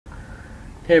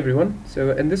Hey everyone,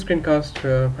 so in this screencast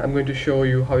I'm going to show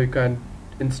you how you can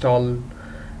install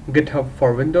GitHub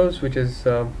for Windows, which is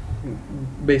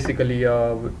basically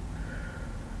a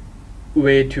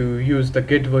way to use the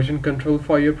Git version control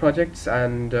for your projects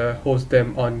and host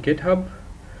them on GitHub.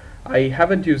 I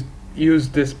haven't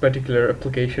used this particular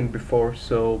application before,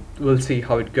 so we'll see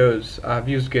how it goes. I've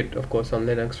used Git, of course, on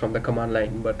Linux from the command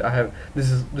line, but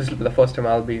this will be the first time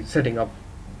I'll be setting up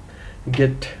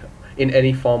Git in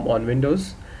any form on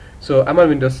Windows. So I'm on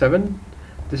Windows 7.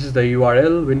 This is the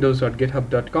URL,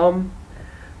 windows.github.com.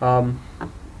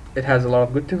 It has a lot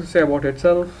of good things to say about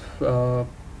itself.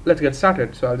 Let's get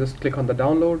started. So I'll just click on the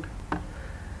download.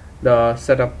 The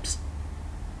setup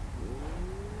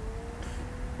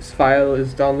file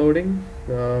is downloading.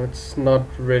 It's not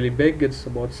really big. It's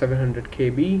about 700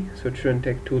 KB, so it shouldn't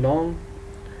take too long.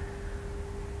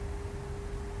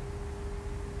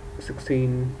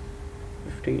 16,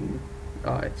 15.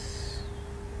 It's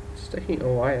taking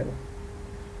a while.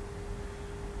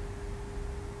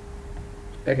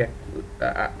 Okay,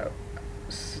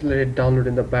 let it download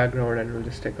in the background, and we'll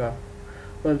just take a.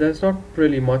 Well, there's not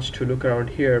really much to look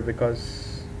around here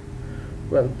because,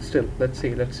 well, still, let's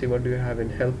see what do you have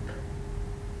in help.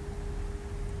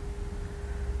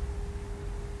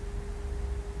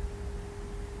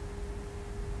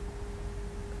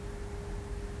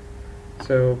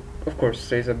 So of course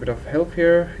there's a bit of help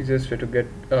here. Easiest way to get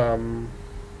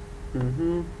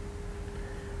fully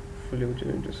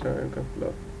into couple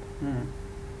of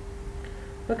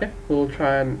okay, we'll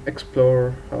try and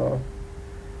explore a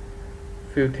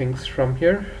few things from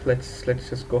here. Let's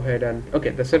just go ahead and okay,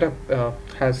 the setup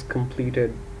has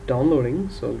completed downloading,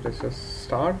 so let's just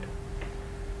start.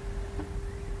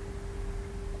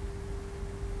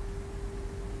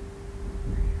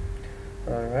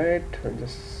 Alright, and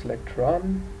just select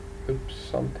run. Oops,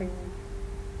 something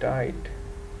died.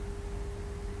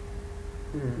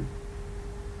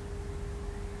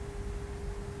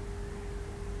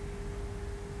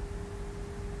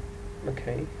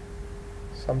 Okay,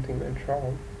 something went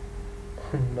wrong.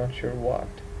 I'm not sure what.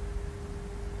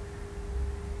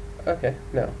 Okay,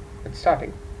 no, it's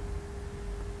starting.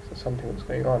 So something was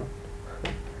going on.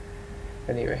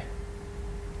 Anyway.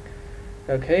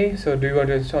 Okay, so do you want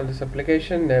to install this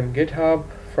application? Name GitHub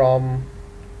from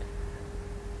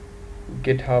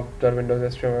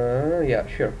github.windows. Yeah,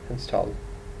 sure, install.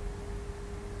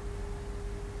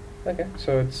 Okay,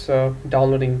 so it's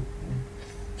downloading.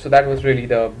 So that was really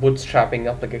the bootstrapping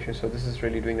application. So this is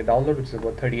really doing the download, which is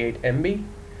about 38 MB.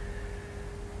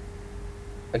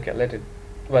 Okay, it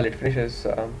finishes.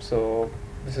 So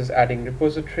this is adding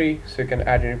repository. So you can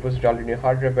add a repository on your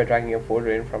hard drive by dragging a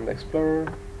folder in from the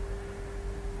Explorer.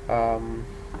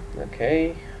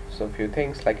 Okay, so a few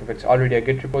things, like if it's already a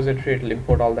Git repository, it will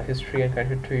import all the history and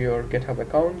connect it to your GitHub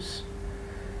accounts,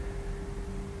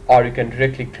 or you can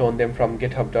directly clone them from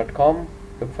github.com.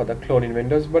 Look for the clone in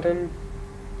Windows button.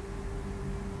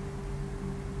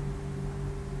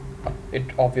 It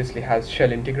obviously has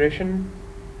shell integration.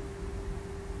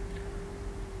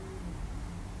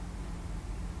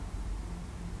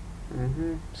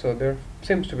 So there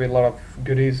seems to be a lot of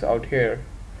goodies out here.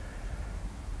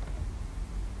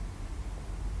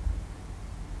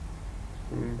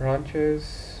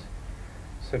 Branches,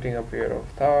 setting up your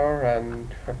avatar,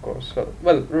 and of course,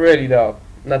 well, really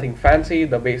nothing fancy,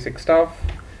 the basic stuff,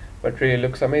 but really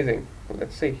looks amazing.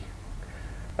 Let's see.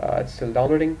 It's still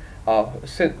downloading.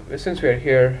 Since we're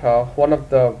here, one of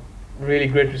the really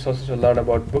great resources to learn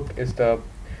about book is the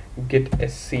Git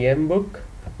SCM book,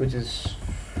 which is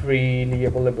freely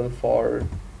available for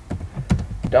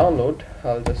download.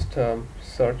 I'll just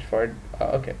search for it.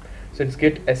 Okay. So it's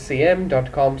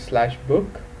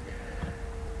gitscm.com/book.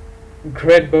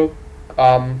 Great book.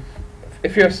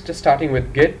 If you're just starting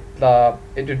with Git,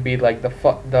 it would be like the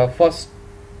first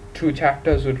two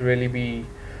chapters would really be,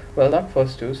 well, not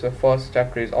first two. So first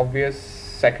chapter is obvious.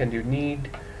 Second, you need,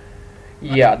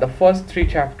 yeah, the first three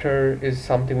chapter is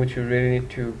something which you really need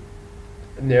to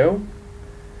know.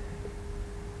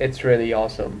 It's really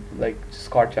awesome. Like,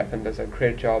 Scott Chapman does a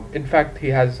great job. In fact, he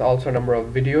has also a number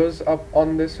of videos up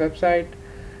on this website.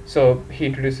 So he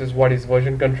introduces what is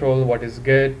version control, what is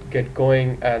Git, get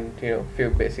going, and a few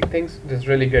basic things. There's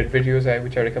really great videos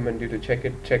which I recommend you to check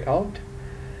out.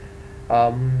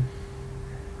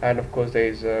 And of course there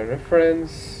is a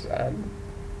reference, and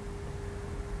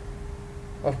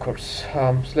of course,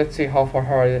 so let's see how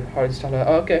it's done.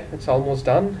 Okay, it's almost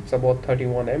done. It's about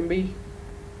 31 MB.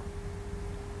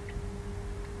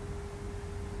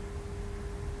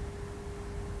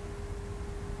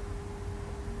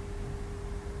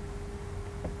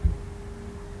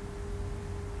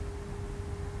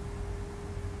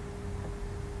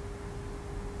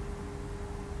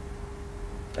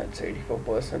 That's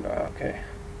 84%. Okay.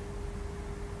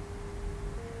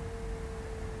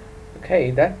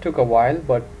 Okay, that took a while,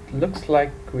 but looks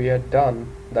like we are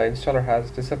done. The installer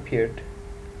has disappeared.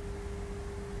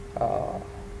 Uh,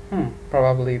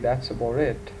 Probably that's about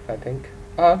it, I think.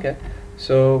 Okay.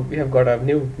 So we have got a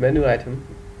new menu item.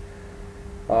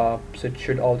 So it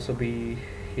should also be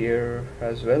here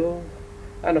as well.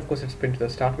 And of course it's pinned to the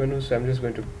start menu, so I'm just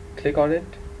going to click on it.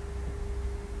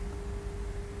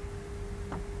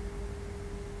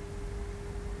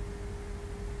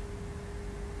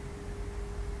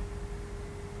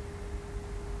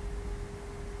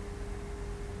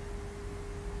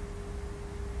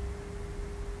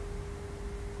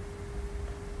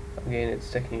 Again,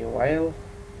 it's taking a while.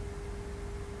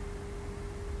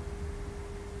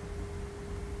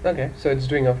 Okay, so it's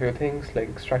doing a few things like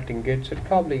extracting Git. So it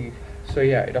probably, so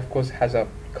yeah, it of course has a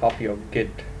copy of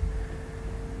Git.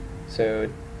 So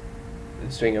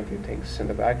it's doing a few things in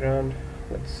the background.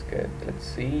 Let's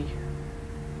see.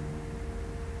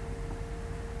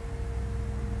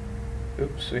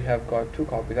 Oops, we have got 2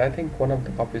 copies. I think one of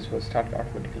the copies was started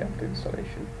automatically after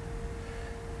installation.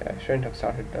 Yeah, I shouldn't have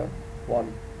started the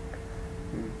one,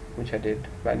 which I did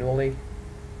manually.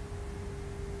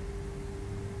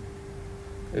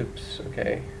 Oops,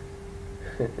 okay.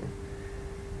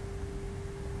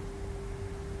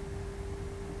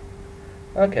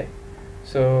 Okay,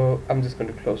 so I'm just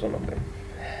going to close one of them.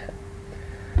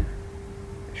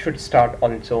 Should start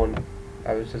on its own.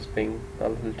 I was just being a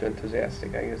little too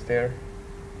enthusiastic, I guess there.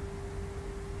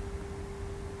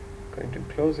 Going to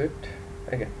close it.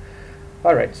 Okay.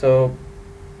 Alright, so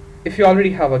if you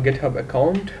already have a GitHub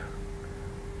account,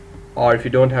 or if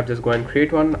you don't have, just go and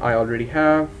create one. I already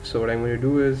have, so what I'm going to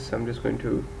do is I'm just going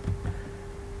to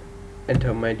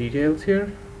enter my details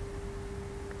here.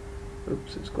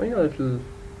 Oops, it's going a little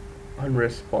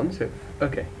unresponsive.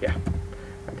 Okay, yeah,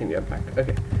 I think we are back.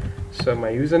 Okay, so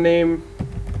my username,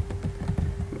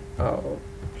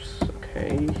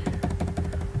 okay,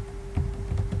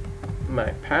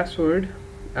 my password,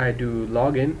 I do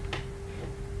login,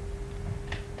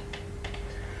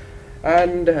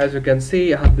 and as you can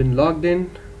see, I have been logged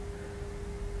in.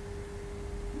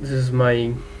 This is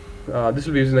my this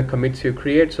will be using the commits you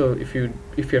create. So if you're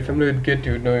familiar with Git,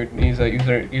 you know it needs a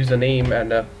username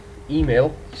and a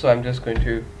email. So I'm just going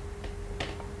to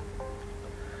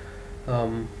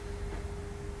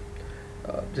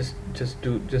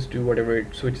just do whatever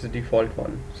it, so it's the default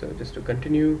one. So just to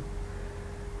continue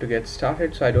to get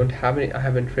started. So I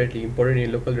haven't really imported any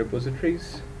local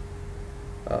repositories.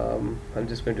 I'm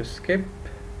just going to skip.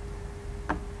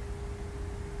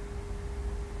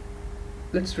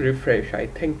 Let's refresh. I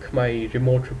think my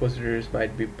remote repositories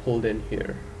might be pulled in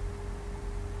here.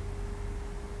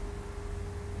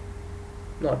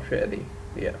 Not really.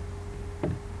 Yeah.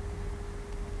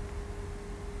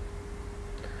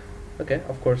 Okay,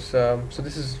 of course. So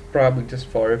this is probably just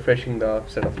for refreshing the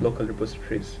set of local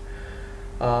repositories.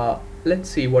 Let's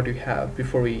see what we have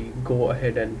before we go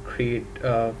ahead and create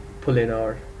pull in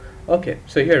our. Okay,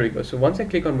 so here we go. So once I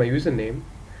click on my username,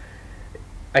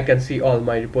 I can see all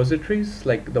my repositories,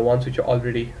 like the ones which are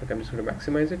already, okay, I'm just going to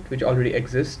maximize it, which already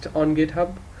exist on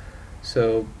GitHub.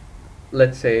 So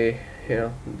let's say,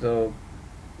 okay,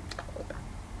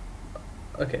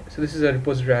 so this is a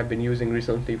repository I've been using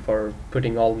recently for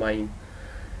putting all my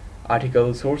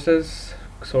article sources,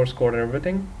 source code and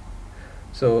everything.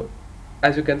 So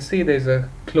as you can see, there's a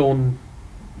clone,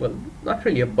 well, not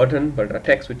really a button, but a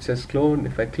text which says clone.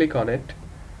 If I click on it,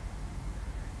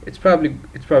 it's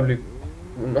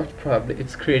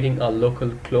creating a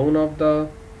local clone of the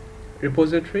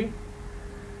repository,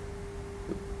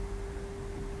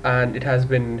 and it has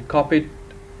been copied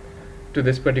to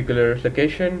this particular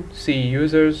location. See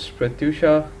users,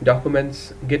 Pratyusha,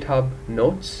 documents, GitHub,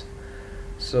 notes.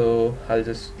 So I'll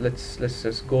just let's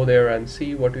just go there and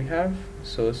see what we have.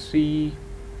 So see,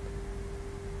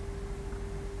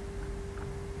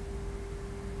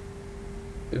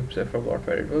 oops, I forgot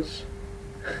where it was.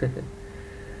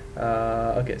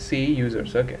 Okay, see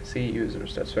users. Okay, see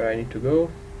users, that's where I need to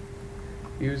go.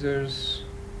 Users,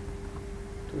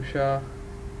 Tusha,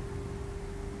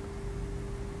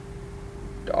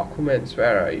 documents,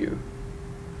 where are you?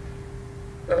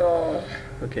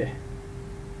 Okay,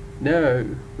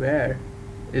 no, where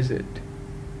is it?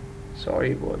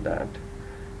 Sorry about that.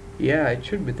 Yeah, it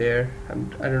should be there. I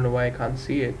don't know why I can't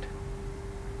see it.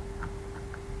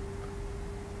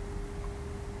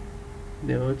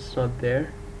 No, it's not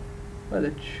there. Well,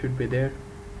 it should be there.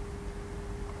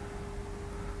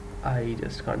 I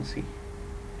just can't see.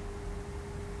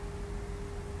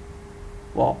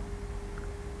 Wow.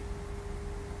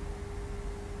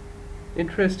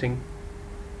 Interesting.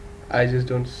 I just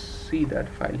don't see that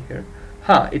file here.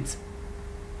 It's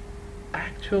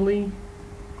actually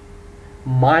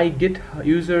my git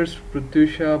users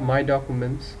Pratyusha, my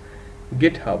documents,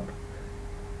 GitHub.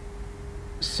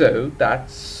 So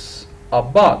that's a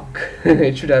bug.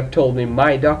 It should have told me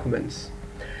my documents.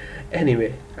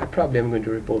 Anyway, I probably am going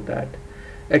to report that.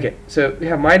 Okay, so we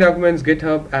have my documents,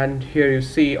 GitHub, and here you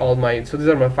see all my, so these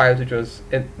are my files which was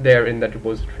there in that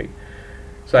repository.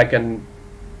 So I can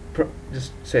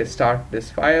just say start this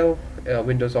file.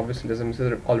 Windows obviously doesn't, so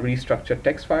they're already structured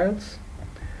text files.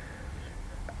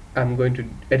 I'm going to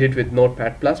edit with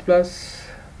Notepad++.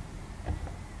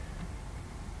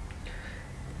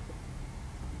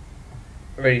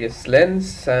 Various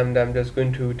lengths, and I'm just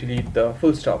going to delete the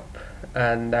full stop,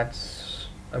 and that's,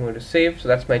 I'm going to save. So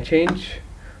that's my change.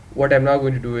 What I'm now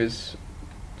going to do is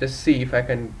just see if I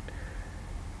can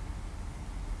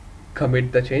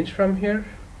commit the change from here.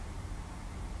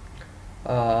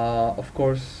 Of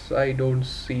course I don't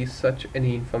see such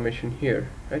any information here.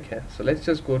 Okay, so let's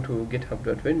just go to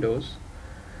github.windows.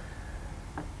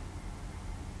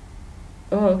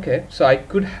 Oh, okay, so I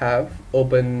could have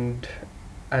opened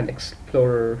an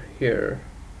explorer here.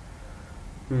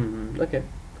 Okay,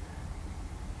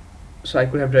 so I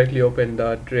could have directly opened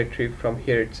the directory from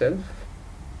here itself.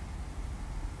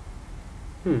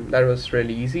 That was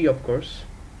really easy, of course.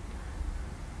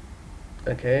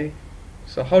 Okay,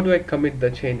 so how do I commit the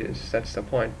changes? That's the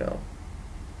point now.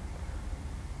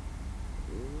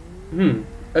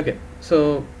 Okay,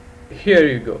 so here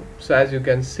you go. So as you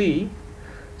can see,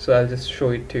 so I'll just show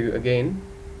it to you again.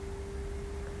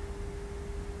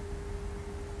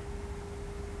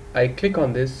 I click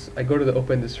on this, I go to the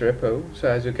open this repo. So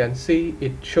as you can see,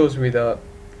 it shows me the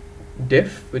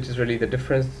diff, which is really the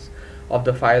difference of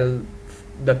the file,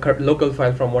 the local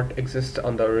file from what exists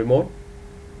on the remote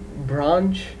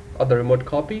branch or the remote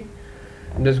copy.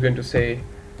 I'm just going to say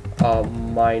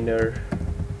minor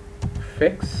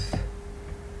fix.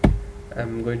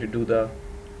 I'm going to do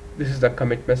this is the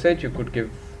commit message. You could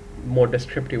give more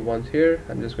descriptive ones here.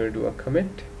 I'm just going to do a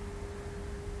commit.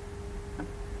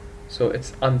 So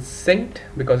it's unsynced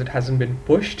because it hasn't been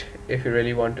pushed. If you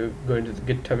really want to go into the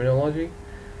Git terminology,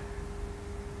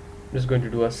 I'm just going to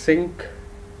do a sync,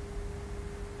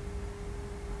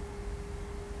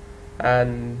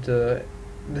 and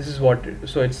this is what,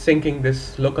 so it's syncing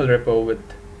this local repo with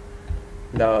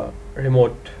the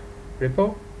remote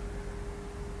repo.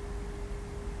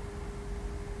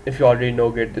 If you already know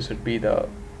Git, this would be the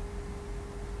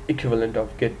equivalent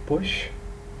of git push.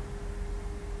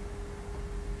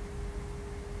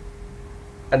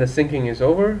 And the syncing is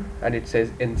over, and it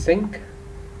says in sync.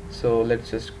 So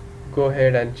let's just go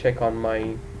ahead and check on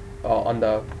my on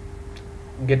the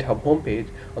GitHub homepage,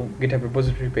 on GitHub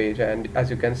repository page, and as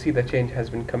you can see, the change has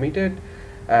been committed,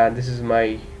 and this is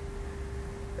my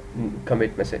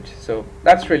commit message. So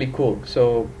that's really cool.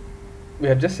 So we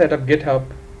have just set up GitHub,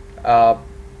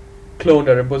 cloned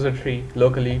a repository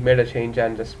locally, made a change,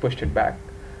 and just pushed it back.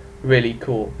 Really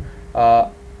cool.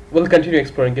 We'll continue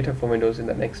exploring GitHub for Windows in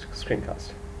the next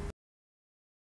screencast.